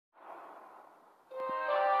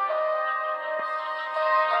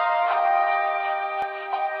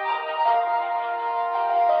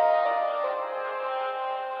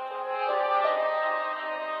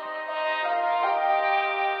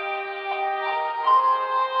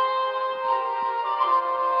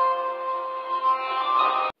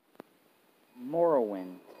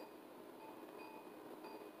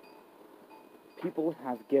people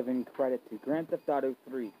have given credit to Grand Theft Auto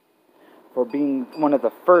 3 for being one of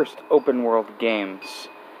the first open-world games.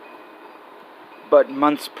 But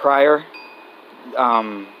months prior,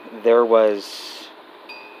 there was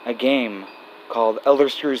a game called Elder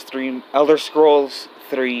Scrolls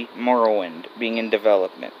 3 Morrowind being in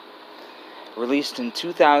development. Released in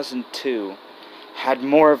 2002, had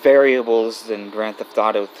more variables than Grand Theft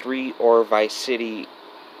Auto 3 or Vice City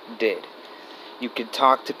did. You could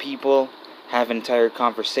talk to people, have entire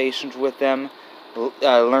conversations with them,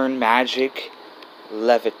 learn magic,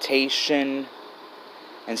 levitation,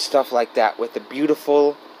 and stuff like that with a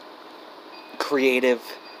beautiful, creative,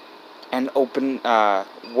 and open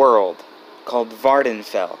world called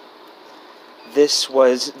Vardenfell. This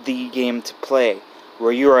was the game to play,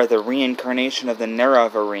 where you are the reincarnation of the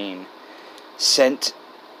Nerevarine, sent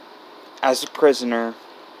as a prisoner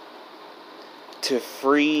to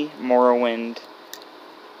free Morrowind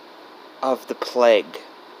of the plagued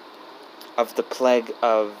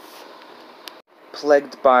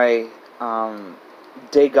by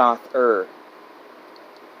Dagoth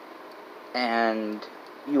and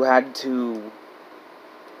you had to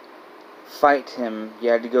fight him.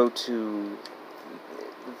 You had to go to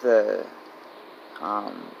the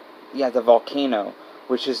volcano,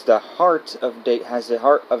 which is the heart of has the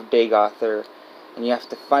heart of Dagoth, and you have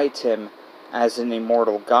to fight him as an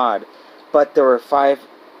immortal god. But there were 5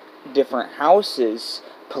 different houses,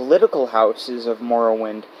 political houses of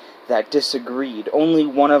Morrowind, that disagreed. Only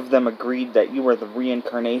one of them agreed that you were the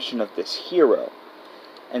reincarnation of this hero.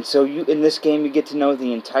 And so in this game you get to know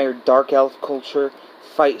the entire Dark Elf culture,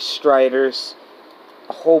 fight Striders,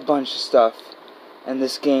 a whole bunch of stuff. And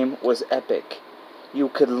this game was epic. You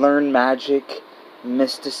could learn magic,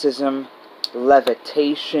 mysticism,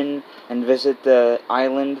 levitation, and visit the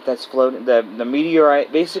island that's floating, the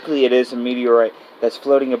meteorite. Basically it is a meteorite that's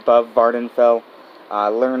floating above Vardenfell.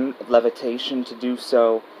 Learn levitation to do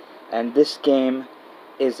so. And this game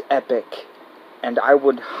is epic. And I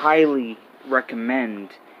would highly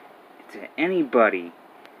recommend to anybody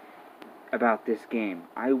about this game.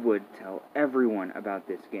 I would tell everyone about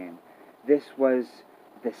this game. This was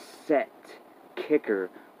the set kicker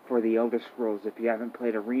for the Elder Scrolls. If you haven't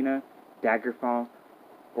played Arena, Daggerfall,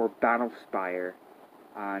 or Battlespire,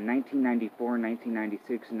 1994,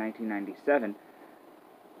 1996, and 1997,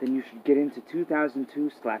 then you should get into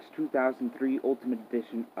 2002/2003 Ultimate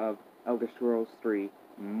Edition of Elder Scrolls 3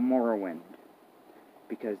 Morrowind.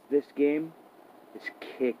 Because this game is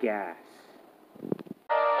kick-ass.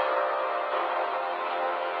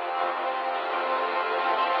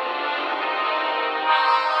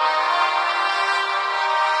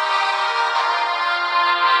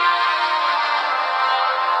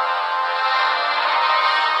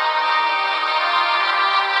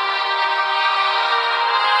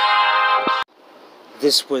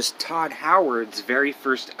 This was Todd Howard's very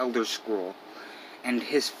first Elder Scroll, and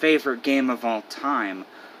his favorite game of all time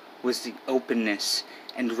was the openness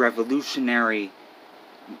and revolutionary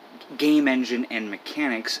game engine and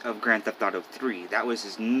mechanics of Grand Theft Auto 3. That was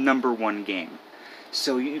his #1 game.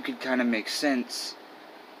 So you could kind of make sense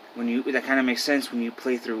when you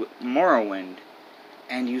play through Morrowind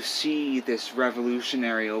and you see this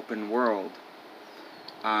revolutionary open world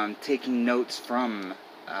taking notes from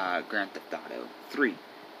Grand Theft Auto 3.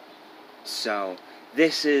 So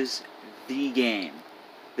this is the game.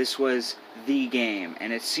 This was the game,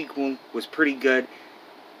 and its sequel was pretty good.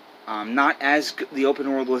 Not as good, the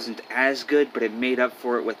open world wasn't as good, but it made up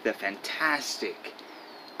for it with the fantastic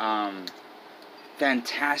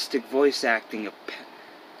voice acting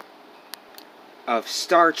of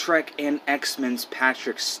Star Trek and X-Men's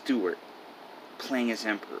Patrick Stewart playing as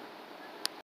Emperor.